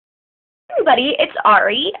everybody, it's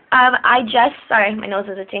Ari. Sorry, my nose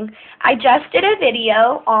is itching. I just did a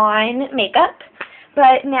video on makeup,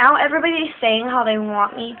 but now everybody's saying how they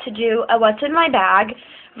want me to do a what's in my bag,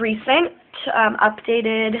 recent,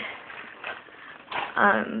 updated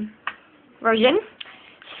version.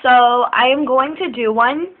 So I am going to do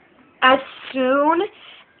one as soon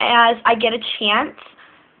as I get a chance,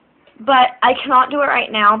 but I cannot do it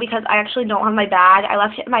right now because I actually don't have my bag. I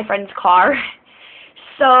left it in my friend's car.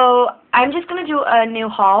 So I'm just going to do a new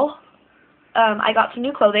haul. I got some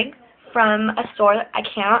new clothing from a store that I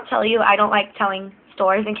cannot tell you. I don't like telling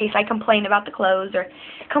stores in case I complain about the clothes or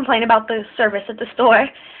complain about the service at the store.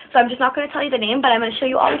 So I'm just not going to tell you the name, but I'm going to show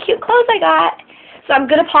you all the cute clothes I got. So I'm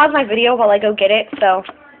going to pause my video while I go get it. So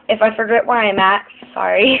if I forget where I'm at,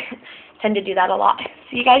 sorry. I tend to do that a lot.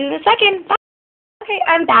 See you guys in a second. Bye. Okay,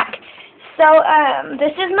 I'm back. So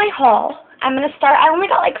this is my haul. I'm going to start. I only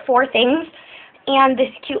got like 4 things and this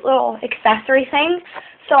cute little accessory thing,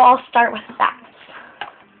 so I'll start with that.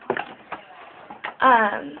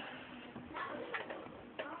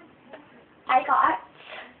 I got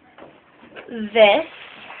this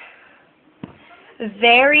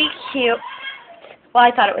very cute, well,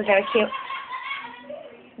 I thought it was very cute,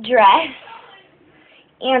 dress,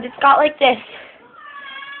 and it's got like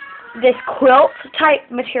this quilt type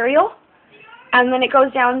material, and then it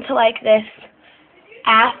goes down to like this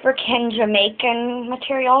African Jamaican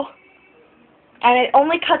material, and it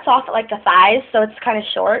only cuts off at like the thighs, so it's kind of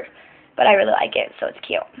short, but I really like it, so it's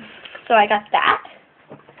cute. So I got that.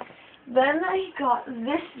 Then I got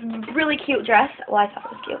this really cute dress. Well, I thought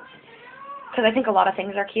it was cute because I think a lot of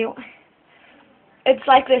things are cute. It's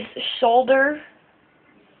like this shoulder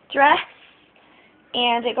dress,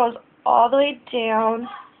 and it goes all the way down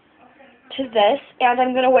to this, and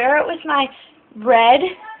I'm going to wear it with my red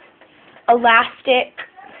elastic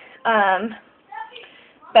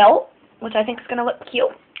belt, which I think is going to look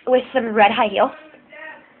cute, with some red high heels.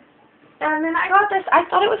 And then I got this. I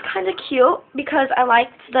thought it was kind of cute because I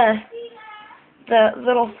liked the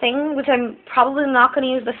little thing, which I'm probably not going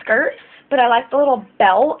to use the skirt, but I like the little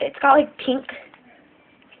belt. It's got like pink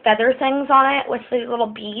feather things on it with these little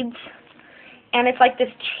beads, and it's like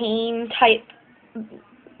this chain type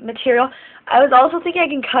material. I was also thinking I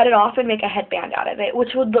can cut it off and make a headband out of it, which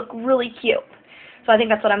would look really cute. So I think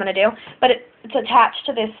that's what I'm going to do. But it's attached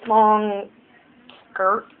to this long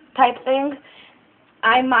skirt type thing.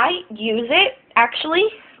 I might use it, actually,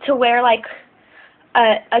 to wear like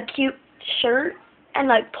a cute shirt and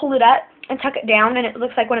like pull it up and tuck it down, and it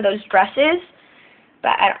looks like one of those dresses.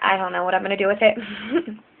 But I don't know what I'm going to do with it.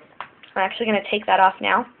 I'm actually going to take that off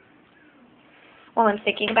now while I'm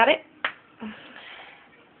thinking about it.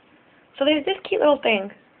 So there's this cute little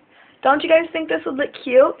thing. Don't you guys think this would look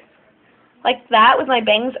cute? Like that with my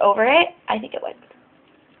bangs over it? I think it would.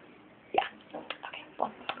 Yeah. Okay,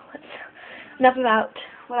 well, enough about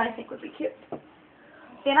what I think would be cute.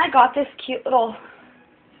 Then I got this cute little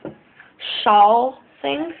shawl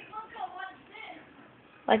thing.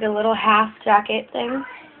 Like a little half jacket thing.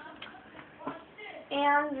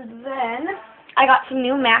 And then I got some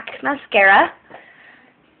new MAC mascara.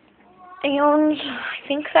 And I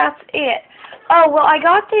think that's it. Oh, well, I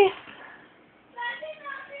got this,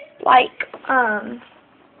 like,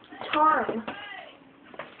 charm.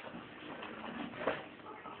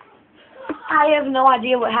 I have no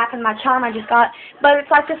idea what happened to my charm I just got, but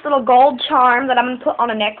it's like this little gold charm that I'm going to put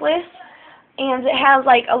on a necklace, and it has,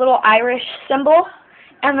 like, a little Irish symbol,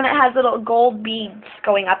 and then it has little gold beads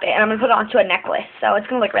going up it, and I'm going to put it onto a necklace, so it's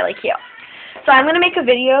going to look really cute. So I'm going to make a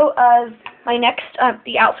video of my next,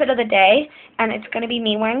 the outfit of the day, and it's going to be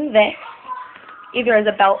me wearing this, either as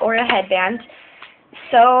a belt or a headband.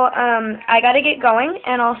 So, I got to get going,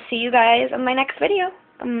 and I'll see you guys in my next video.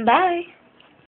 Bye!